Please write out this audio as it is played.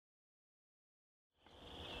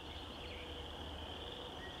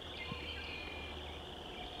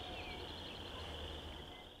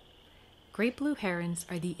Great blue herons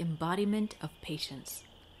are the embodiment of patience.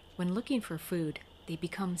 When looking for food, they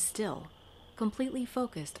become still, completely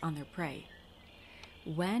focused on their prey.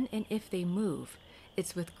 When and if they move,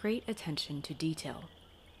 it's with great attention to detail.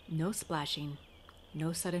 No splashing,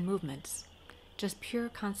 no sudden movements, just pure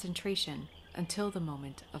concentration until the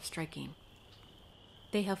moment of striking.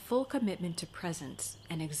 They have full commitment to presence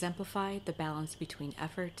and exemplify the balance between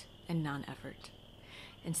effort and non-effort.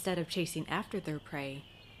 Instead of chasing after their prey,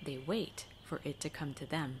 they wait for it to come to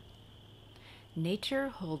them. Nature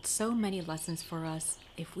holds so many lessons for us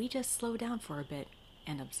if we just slow down for a bit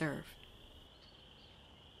and observe.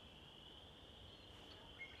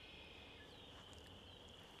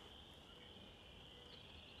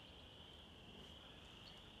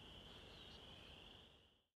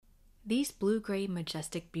 These blue-gray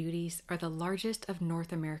majestic beauties are the largest of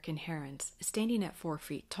North American herons, standing at 4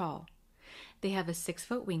 feet tall. They have a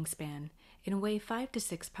 6-foot wingspan and weigh 5 to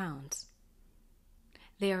 6 pounds.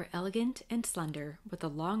 They are elegant and slender with a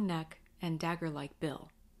long neck and dagger-like bill.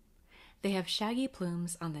 They have shaggy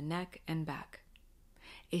plumes on the neck and back.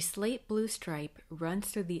 A slate blue stripe runs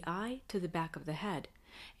through the eye to the back of the head,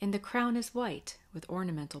 and the crown is white with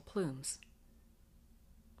ornamental plumes.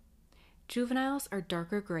 Juveniles are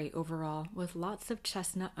darker gray overall with lots of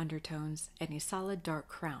chestnut undertones and a solid dark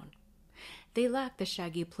crown. They lack the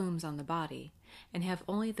shaggy plumes on the body and have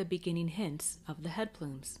only the beginning hints of the head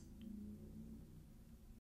plumes.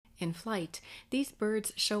 In flight, these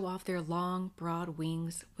birds show off their long, broad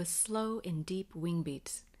wings with slow and deep wing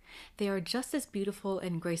beats. They are just as beautiful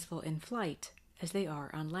and graceful in flight as they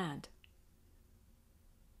are on land.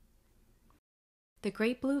 The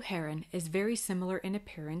great blue heron is very similar in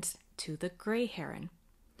appearance to the gray heron.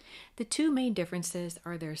 The two main differences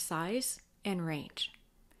are their size and range.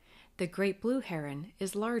 The great blue heron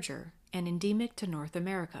is larger and endemic to North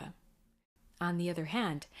America. On the other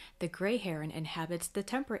hand, the gray heron inhabits the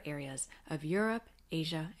temperate areas of Europe,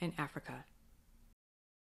 Asia, and Africa.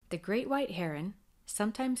 The great white heron,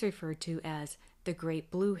 sometimes referred to as the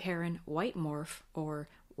great blue heron white morph or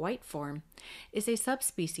white form, is a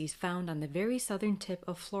subspecies found on the very southern tip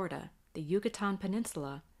of Florida, the Yucatan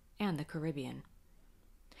Peninsula, and the Caribbean.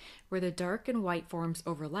 Where the dark and white forms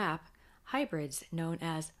overlap, hybrids known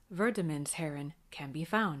as Verdemann's heron can be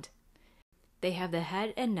found. They have the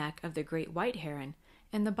head and neck of the great white heron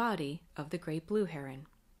and the body of the great blue heron.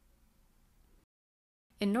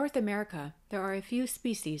 In North America, there are a few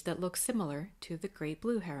species that look similar to the great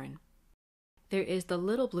blue heron. There is the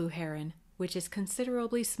little blue heron, which is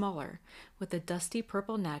considerably smaller, with a dusty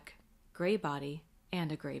purple neck, gray body,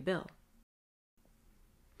 and a gray bill.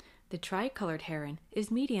 The tricolored heron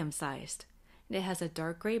is medium-sized. It has a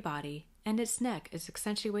dark gray body, and its neck is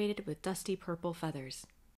accentuated with dusty purple feathers.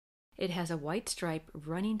 It has a white stripe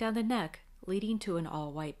running down the neck, leading to an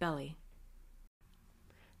all-white belly.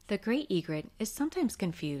 The great egret is sometimes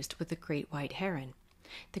confused with the great white heron.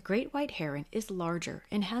 The great white heron is larger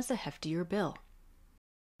and has a heftier bill.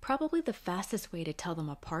 Probably the fastest way to tell them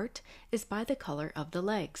apart is by the color of the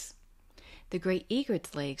legs. The great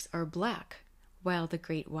egret's legs are black, while the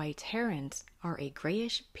great white heron's are a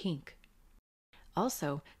grayish pink.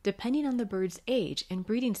 Also, depending on the bird's age and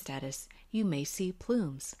breeding status, you may see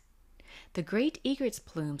plumes. The great egret's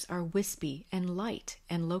plumes are wispy and light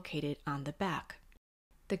and located on the back.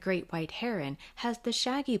 The great white heron has the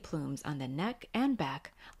shaggy plumes on the neck and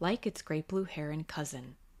back like its great blue heron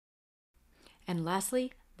cousin. And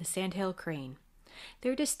lastly, the sandhill crane.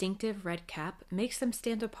 Their distinctive red cap makes them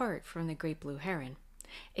stand apart from the great blue heron.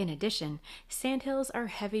 In addition, sandhills are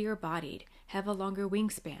heavier bodied, have a longer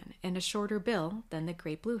wingspan, and a shorter bill than the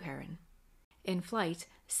great blue heron. In flight,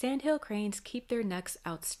 sandhill cranes keep their necks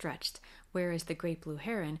outstretched, whereas the great blue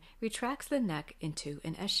heron retracts the neck into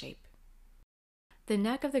an S shape. The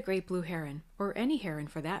neck of the great blue heron, or any heron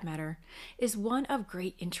for that matter, is one of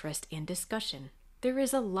great interest and discussion. There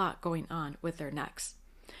is a lot going on with their necks.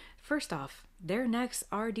 First off, their necks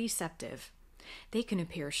are deceptive. They can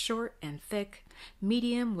appear short and thick,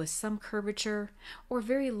 medium with some curvature, or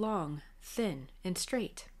very long, thin, and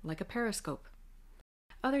straight, like a periscope.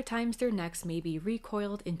 Other times their necks may be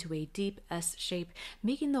recoiled into a deep S shape,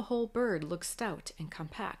 making the whole bird look stout and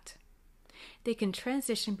compact. They can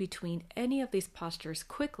transition between any of these postures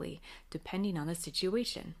quickly, depending on the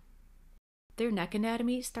situation. Their neck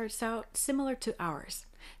anatomy starts out similar to ours.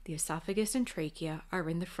 The esophagus and trachea are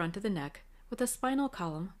in the front of the neck, with a spinal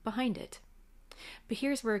column behind it. But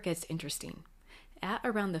here's where it gets interesting. At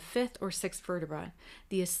around the 5th or 6th vertebra,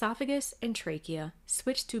 the esophagus and trachea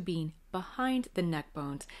switch to being behind the neck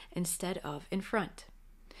bones instead of in front.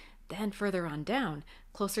 Then further on down,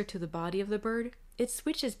 closer to the body of the bird, it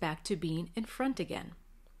switches back to being in front again.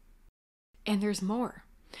 And there's more.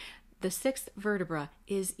 The sixth vertebra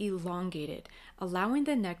is elongated, allowing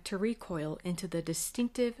the neck to recoil into the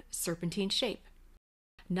distinctive serpentine shape.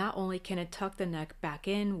 Not only can it tuck the neck back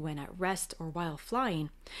in when at rest or while flying,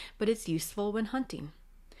 but it's useful when hunting.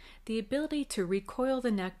 The ability to recoil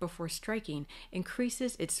the neck before striking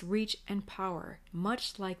increases its reach and power,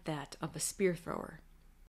 much like that of a spear thrower.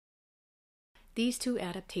 These two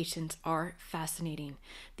adaptations are fascinating.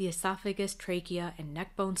 The esophagus, trachea, and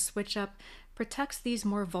neck bone switch-up protects these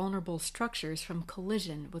more vulnerable structures from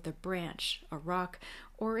collision with a branch, a rock,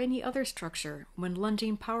 or any other structure when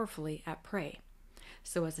lunging powerfully at prey.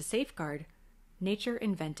 So as a safeguard, nature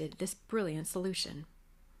invented this brilliant solution.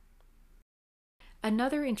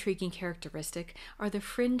 Another intriguing characteristic are the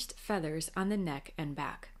fringed feathers on the neck and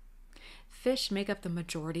back. Fish make up the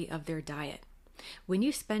majority of their diet. When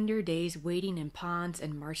you spend your days wading in ponds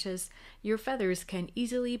and marshes, your feathers can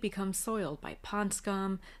easily become soiled by pond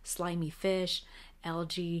scum, slimy fish,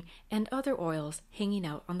 algae, and other oils hanging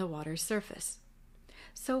out on the water's surface.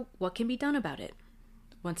 So what can be done about it?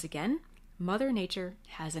 Once again, Mother Nature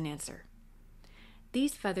has an answer.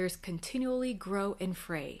 These feathers continually grow and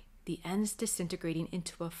fray, the ends disintegrating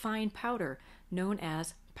into a fine powder known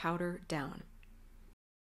as powder down.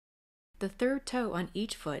 The third toe on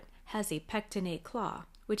each foot has a pectinate claw,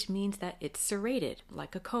 which means that it's serrated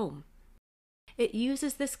like a comb. It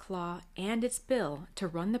uses this claw and its bill to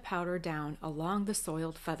run the powder down along the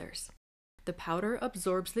soiled feathers. The powder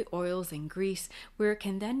absorbs the oils and grease, where it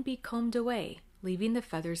can then be combed away, leaving the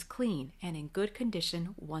feathers clean and in good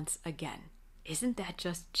condition once again. Isn't that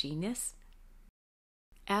just genius?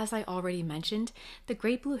 As I already mentioned, the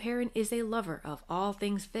great blue heron is a lover of all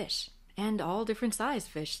things fish, and all different sized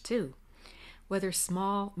fish too. Whether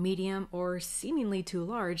small, medium, or seemingly too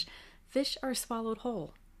large, fish are swallowed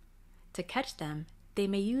whole. To catch them, they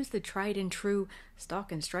may use the tried and true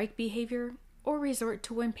stalk and strike behavior, or resort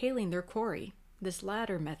to impaling their quarry, this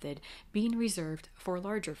latter method being reserved for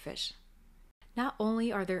larger fish. Not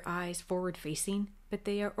only are their eyes forward-facing, but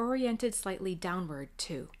they are oriented slightly downward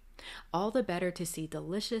too, all the better to see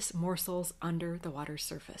delicious morsels under the water's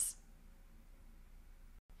surface.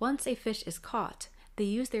 Once a fish is caught, they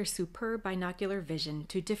use their superb binocular vision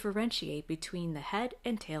to differentiate between the head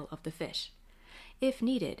and tail of the fish. If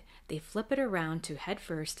needed, they flip it around to head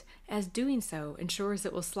first, as doing so ensures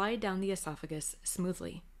it will slide down the esophagus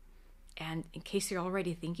smoothly. And in case you're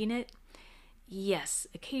already thinking it, yes,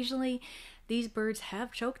 occasionally these birds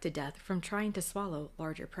have choked to death from trying to swallow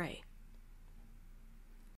larger prey.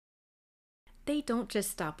 They don't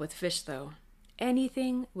just stop with fish though.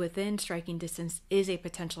 Anything within striking distance is a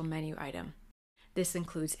potential menu item. This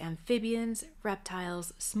includes amphibians,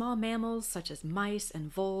 reptiles, small mammals such as mice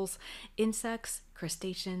and voles, insects,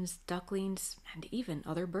 crustaceans, ducklings, and even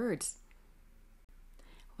other birds.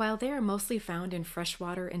 While they are mostly found in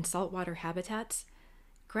freshwater and saltwater habitats,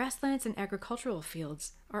 grasslands and agricultural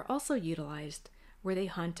fields are also utilized, where they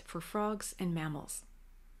hunt for frogs and mammals.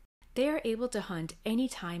 They are able to hunt any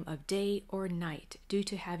time of day or night due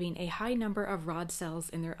to having a high number of rod cells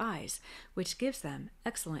in their eyes, which gives them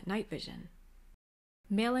excellent night vision.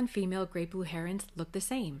 Male and female great blue herons look the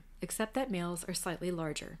same, except that males are slightly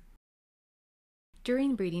larger.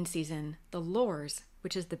 During breeding season, the lores,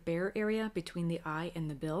 which is the bare area between the eye and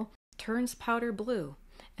the bill, turns powder blue,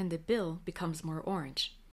 and the bill becomes more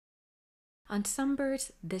orange. On some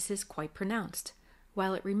birds, this is quite pronounced,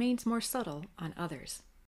 while it remains more subtle on others.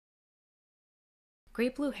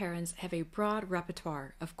 Great blue herons have a broad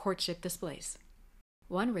repertoire of courtship displays.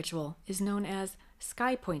 One ritual is known as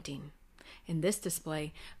sky pointing. In this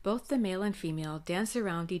display, both the male and female dance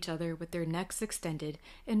around each other with their necks extended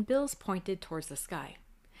and bills pointed towards the sky.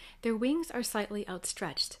 Their wings are slightly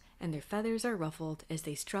outstretched, and their feathers are ruffled as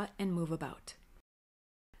they strut and move about.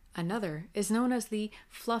 Another is known as the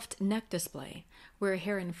fluffed neck display, where a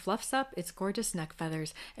heron fluffs up its gorgeous neck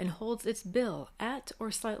feathers and holds its bill at or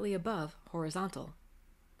slightly above horizontal.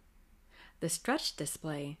 The stretched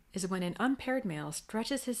display is when an unpaired male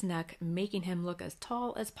stretches his neck, making him look as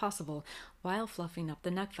tall as possible while fluffing up the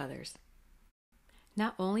neck feathers.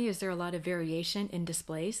 Not only is there a lot of variation in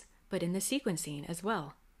displays, but in the sequencing as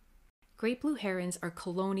well. Great blue herons are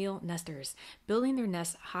colonial nesters, building their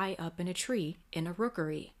nests high up in a tree in a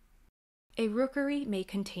rookery. A rookery may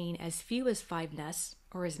contain as few as 5 nests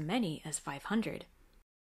or as many as 500.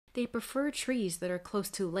 They prefer trees that are close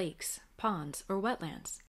to lakes, ponds, or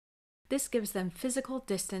wetlands. This gives them physical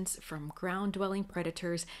distance from ground-dwelling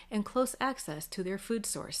predators and close access to their food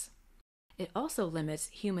source. It also limits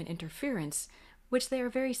human interference, which they are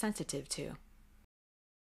very sensitive to.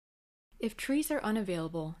 If trees are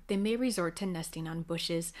unavailable, they may resort to nesting on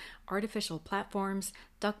bushes, artificial platforms,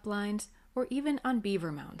 duck blinds, or even on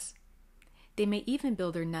beaver mounds. They may even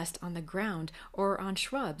build their nest on the ground or on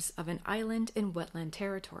shrubs of an island in wetland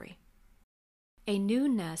territory. A new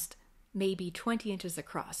nest may be 20 inches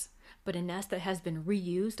across, but a nest that has been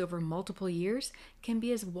reused over multiple years can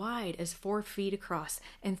be as wide as 4 feet across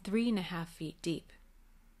and 3.5 feet deep.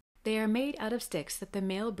 They are made out of sticks that the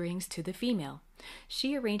male brings to the female.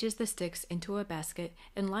 She arranges the sticks into a basket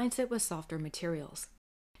and lines it with softer materials.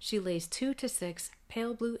 She lays 2 to 6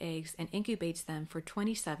 pale blue eggs and incubates them for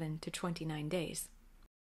 27 to 29 days.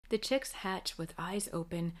 The chicks hatch with eyes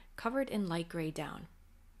open, covered in light gray down.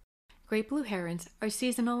 Great blue herons are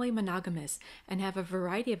seasonally monogamous and have a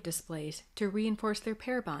variety of displays to reinforce their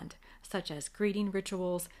pair bond, such as greeting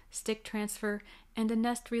rituals, stick transfer, and a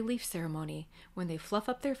nest relief ceremony when they fluff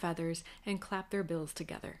up their feathers and clap their bills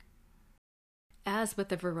together. As with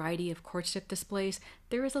the variety of courtship displays,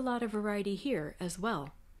 there is a lot of variety here as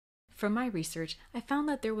well. From my research, I found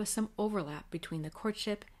that there was some overlap between the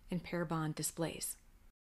courtship and pair bond displays.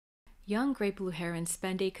 Young great blue herons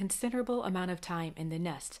spend a considerable amount of time in the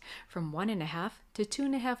nest, from 1.5 to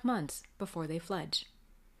 2.5 months before they fledge.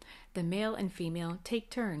 The male and female take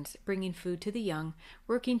turns bringing food to the young,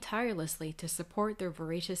 working tirelessly to support their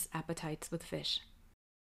voracious appetites with fish.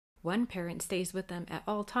 One parent stays with them at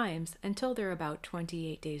all times until they're about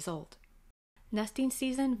 28 days old. Nesting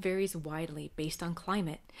season varies widely based on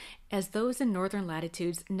climate, as those in northern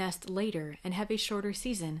latitudes nest later and have a shorter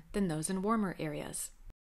season than those in warmer areas.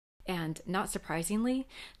 And, not surprisingly,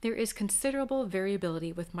 there is considerable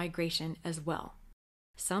variability with migration as well.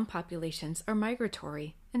 Some populations are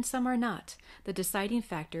migratory and some are not, the deciding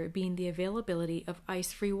factor being the availability of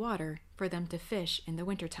ice-free water for them to fish in the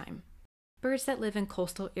wintertime. Birds that live in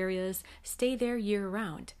coastal areas stay there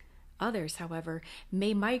year-round. Others, however,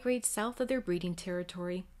 may migrate south of their breeding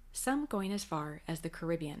territory, some going as far as the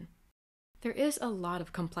Caribbean. There is a lot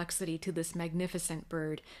of complexity to this magnificent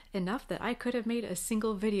bird, enough that I could have made a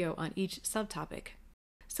single video on each subtopic.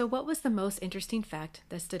 So what was the most interesting fact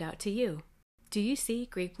that stood out to you? Do you see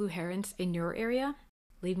great blue herons in your area?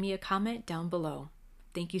 Leave me a comment down below.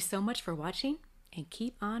 Thank you so much for watching, and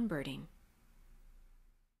keep on birding.